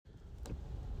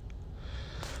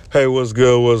Hey, what's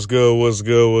good, what's good, what's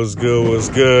good, what's good, what's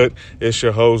good? It's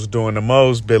your host doing the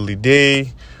most, Billy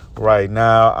D. Right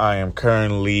now, I am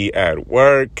currently at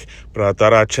work, but I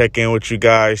thought I'd check in with you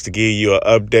guys to give you an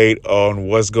update on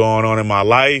what's going on in my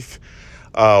life.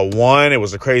 One, it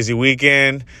was a crazy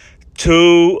weekend.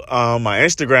 Two, my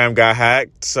Instagram got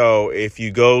hacked. So if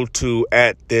you go to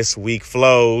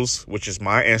 @thisweekflows, which is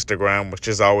my Instagram, which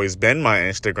has always been my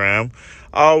Instagram,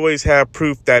 I always have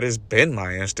proof that it's been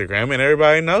my Instagram and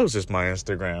everybody knows it's my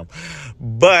Instagram.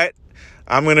 But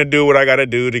I'm going to do what I got to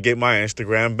do to get my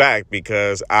Instagram back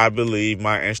because I believe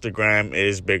my Instagram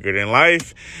is bigger than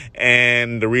life.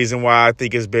 And the reason why I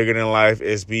think it's bigger than life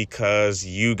is because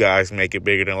you guys make it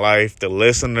bigger than life. The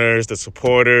listeners, the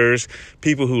supporters,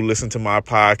 people who listen to my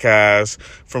podcast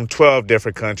from 12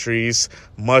 different countries.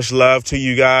 Much love to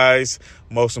you guys.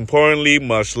 Most importantly,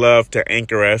 much love to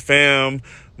Anchor FM.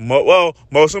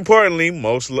 Most importantly,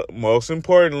 much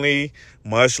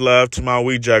love to my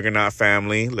We Juggernaut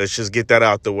family. Let's just get that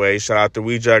out the way. Shout out to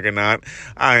We Juggernaut.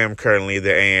 I am currently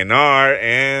the A&R,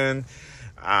 and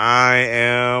I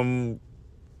am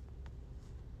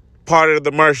part of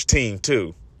the merch team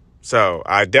too. So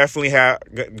I definitely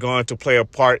going to play a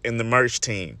part in the merch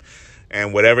team.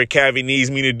 And whatever Cavi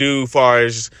needs me to do as far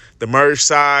as the merch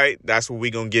side, that's what we're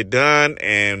going to get done,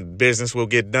 and business will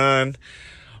get done.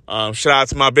 Shout out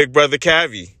to my big brother,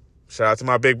 Cavi. Shout out to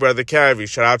my big brother, Cavi.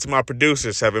 Shout out to my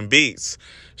producer, 7 Beats.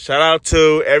 Shout out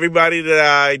to everybody that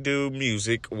I do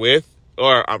music with,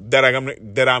 or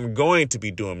that I'm going to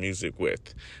be doing music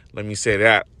with. Let me say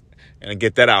that and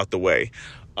get that out the way.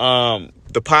 The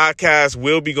podcast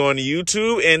will be going to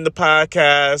YouTube, and the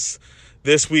podcast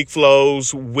This Week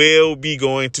Flows will be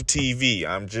going to TV.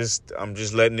 I'm just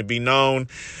letting it be known.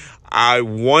 I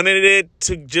wanted it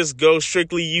to just go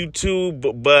strictly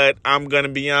YouTube, but I'm going to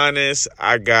be honest,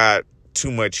 I got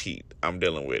too much heat I'm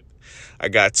dealing with.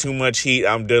 It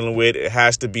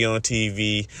has to be on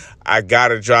TV. I got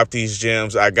to drop these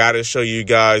gems. I got to show you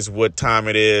guys what time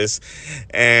it is.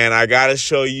 And I got to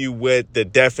show you what the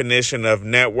definition of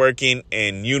networking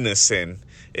and unison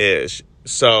is.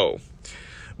 So,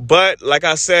 but like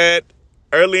I said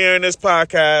earlier in this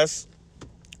podcast,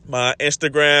 my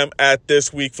Instagram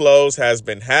 @thisweekflows has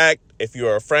been hacked. If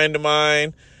you're a friend of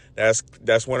mine,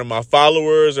 that's one of my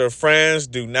followers or friends,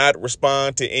 do not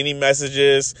respond to any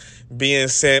messages being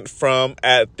sent from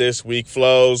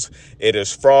 @thisweekflows. It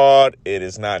is fraud. It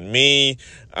is not me.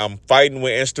 I'm fighting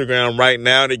with Instagram right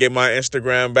now to get my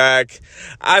Instagram back.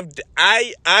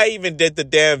 I even did the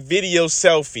damn video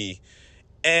selfie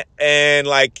and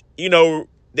like,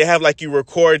 they have like you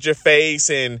record your face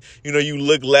and, you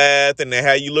look left and they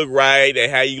have you look right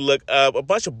and how you look up, a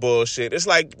bunch of bullshit. It's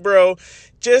like, bro,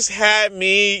 just have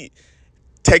me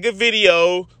take a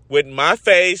video with my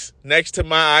face next to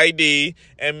my ID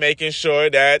and making sure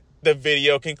that the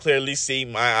video can clearly see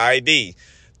my ID.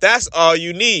 That's all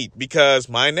you need because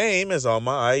my name is on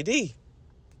my ID.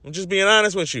 I'm just being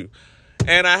honest with you.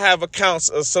 And I have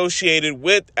accounts associated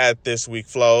with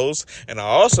 @thisweekflows. And I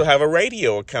also have a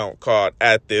radio account called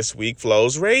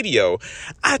 @thisweekflows Radio.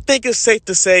 I think it's safe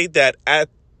to say that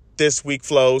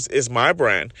 @thisweekflows is my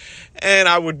brand. And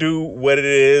I would do what it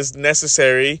is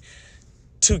necessary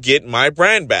to get my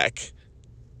brand back.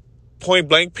 Point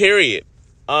blank, period.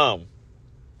 But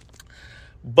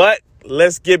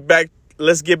let's get back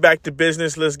to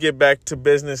business.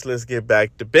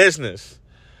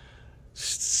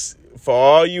 For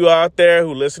all you out there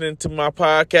who listening to my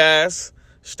podcast,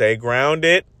 stay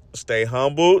grounded, stay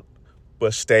humbled,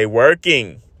 but stay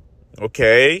working.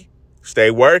 Okay? Stay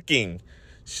working.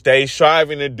 Stay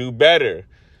striving to do better.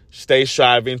 Stay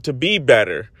striving to be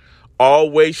better.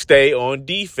 Always stay on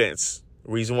defense.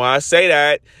 The reason why I say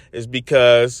that is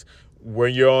because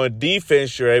when you're on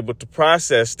defense, you're able to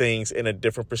process things in a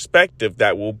different perspective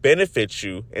that will benefit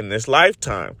you in this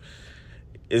lifetime.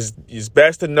 It's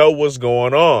best to know what's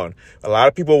going on. A lot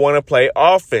of people want to play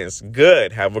offense.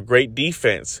 Good. Have a great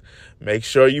defense. Make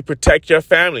sure you protect your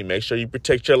family. Make sure you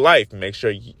protect your life. Make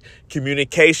sure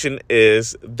communication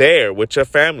is there with your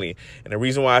family. And the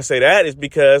reason why I say that is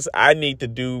because I need to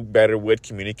do better with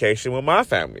communication with my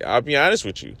family. I'll be honest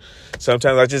with you.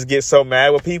 Sometimes I just get so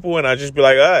mad with people and I just be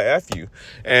like, F you.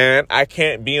 And I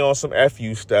can't be on some F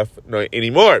you stuff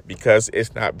anymore because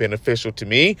it's not beneficial to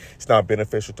me. It's not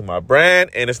beneficial to my brand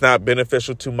and it's not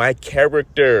beneficial to my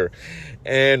character.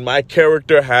 And my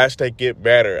character has to get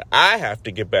better. I have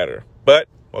to get better. But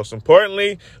most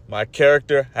importantly, my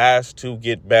character has to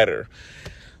get better.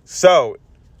 So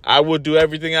I will do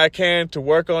everything I can to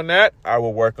work on that. I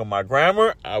will work on my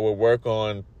grammar. I will work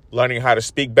on learning how to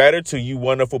speak better to you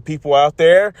wonderful people out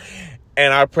there.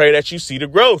 And I pray that you see the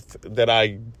growth that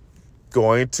I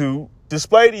going to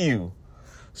display to you.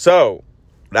 So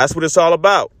that's what it's all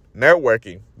about.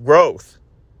 Networking, growth,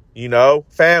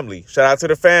 family. Shout out to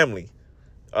the family.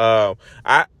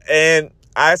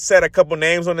 I said a couple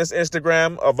names on this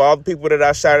Instagram of all the people that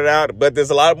I shouted out, but there's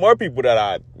a lot more people that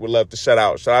I would love to shout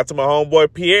out. Shout out to my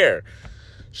homeboy Pierre.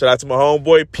 Shout out to my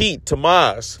homeboy Pete,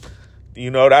 Tomas.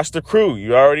 That's the crew.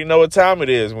 You already know what time it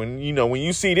is. When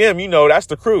you see them, that's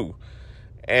the crew.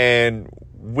 And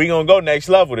we going to go next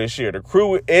level this year. The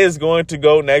crew is going to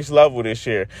go next level this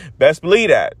year. Best believe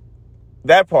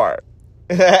that part.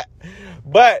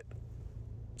 But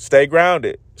stay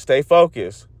grounded, stay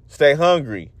focused, stay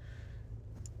hungry.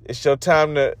 It's your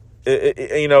time to,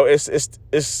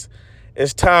 it's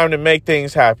time to make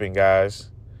things happen,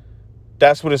 guys.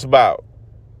 That's what it's about.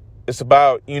 It's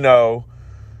about,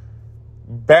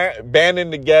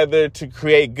 banding together to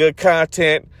create good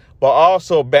content, but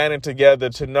also banding together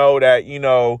to know that,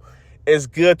 it's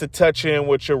good to touch in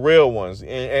with your real ones.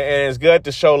 And it's good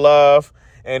to show love.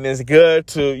 And it's good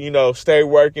to, stay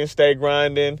working, stay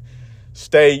grinding,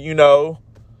 stay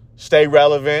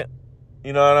relevant.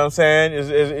 You know what I'm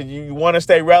saying? You want to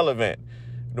stay relevant,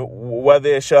 whether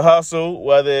it's your hustle,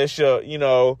 whether it's your,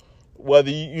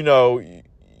 whether,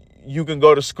 you can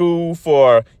go to school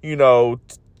for,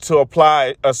 to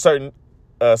apply a certain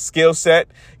skill set.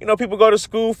 People go to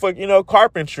school for,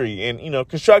 carpentry and,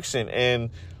 construction and,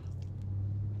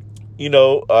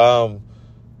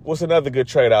 what's another good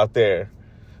trade out there?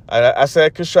 I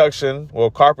said construction.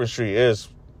 Well, carpentry is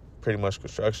pretty much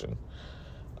construction.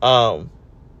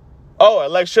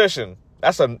 Electrician.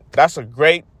 That's a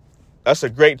great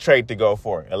trade to go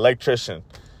for, electrician,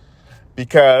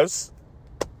 because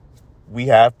we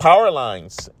have power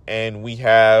lines and we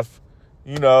have,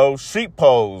 street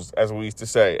poles, as we used to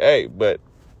say. Hey, but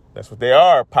that's what they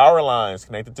are, power lines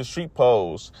connected to street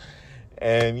poles.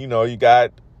 And, you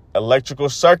got electrical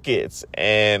circuits,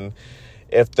 and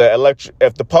if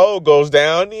the pole goes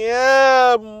down,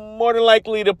 more than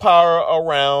likely the power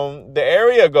around the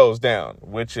area goes down,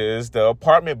 which is the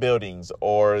apartment buildings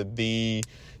or the,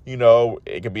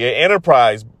 it could be an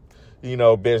enterprise,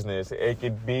 business. It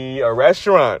could be a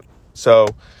restaurant. So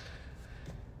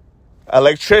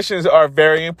electricians are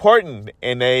very important,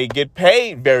 and they get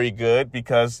paid very good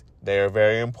because they are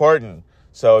very important.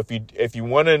 So if you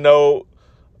want to know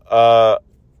a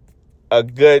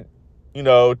good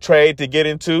trade to get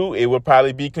into, it would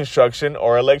probably be construction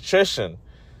or electrician.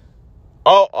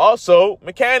 Oh, also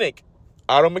mechanic,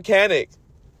 auto mechanic.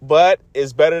 But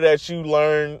it's better that you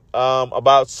learn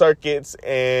about circuits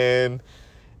and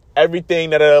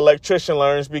everything that an electrician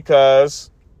learns,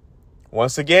 because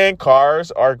once again,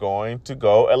 cars are going to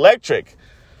go electric.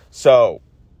 So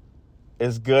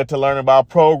it's good to learn about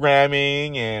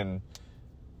programming and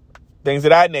things of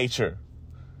that nature.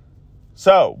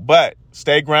 So, but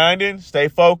stay grinding, stay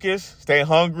focused, stay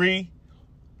hungry,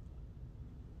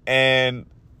 and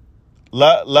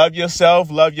love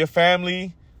yourself, love your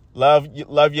family, love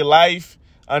your life.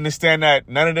 Understand that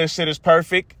none of this shit is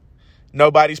perfect.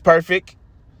 Nobody's perfect.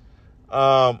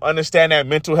 Understand that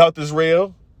mental health is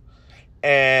real,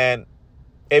 and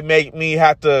it made me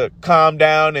have to calm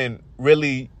down and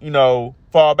really,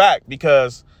 fall back,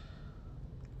 because,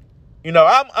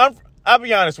 I'll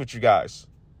be honest with you guys.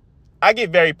 I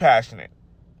get very passionate.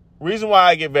 Reason why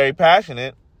I get very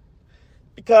passionate,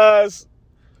 because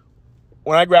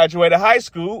when I graduated high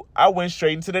school, I went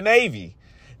straight into the Navy.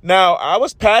 Now, I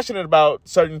was passionate about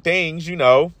certain things,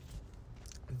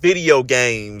 video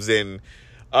games and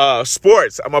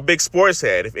sports. I'm a big sports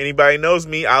head. If anybody knows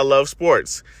me, I love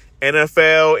sports.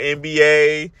 NFL,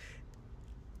 NBA.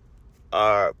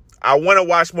 I want to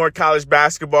watch more college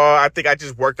basketball. I think I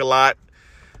just work a lot.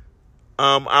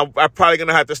 I'm probably going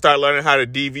to have to start learning how to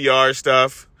DVR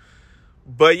stuff.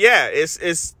 But yeah,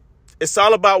 it's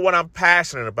all about what I'm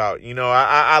passionate about.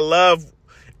 I love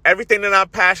everything that I'm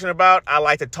passionate about. I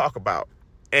like to talk about.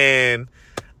 And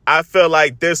I feel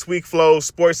like This Week Flows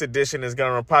Sports Edition is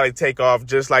going to probably take off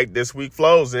just like This Week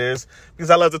Flows is,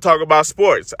 because I love to talk about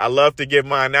sports. I love to give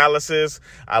my analysis.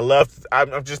 I'm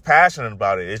just passionate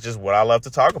about it. It's just what I love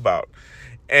to talk about.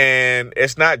 And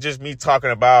it's not just me talking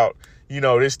about,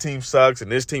 this team sucks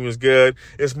and this team is good.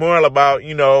 It's more about,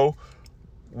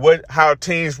 how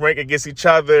teams rank against each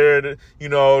other,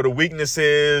 the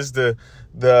weaknesses,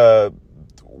 the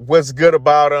what's good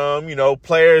about them,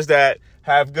 players that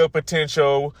have good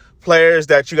potential, players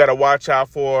that you got to watch out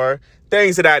for,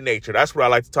 things of that nature. That's what I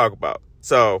like to talk about.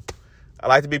 So I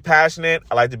like to be passionate.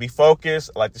 I like to be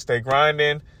focused. I like to stay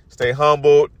grinding, stay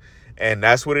humbled. And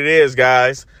that's what it is,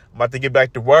 guys. I'm about to get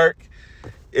back to work.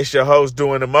 It's your host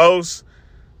doing the most.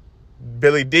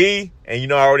 Billy D,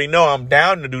 and I already know I'm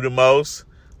down to do the most.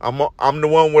 I'm the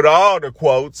one with all the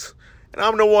quotes, and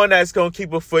I'm the one that's going to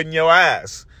keep a foot in your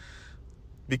ass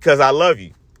because I love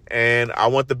you. And I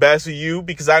want the best for you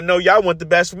because I know y'all want the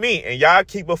best for me, and y'all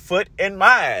keep a foot in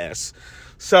my ass.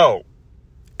 So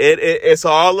it's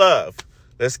all love.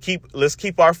 Let's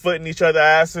keep our foot in each other's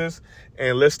asses,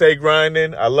 and let's stay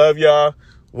grinding. I love y'all.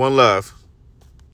 One love.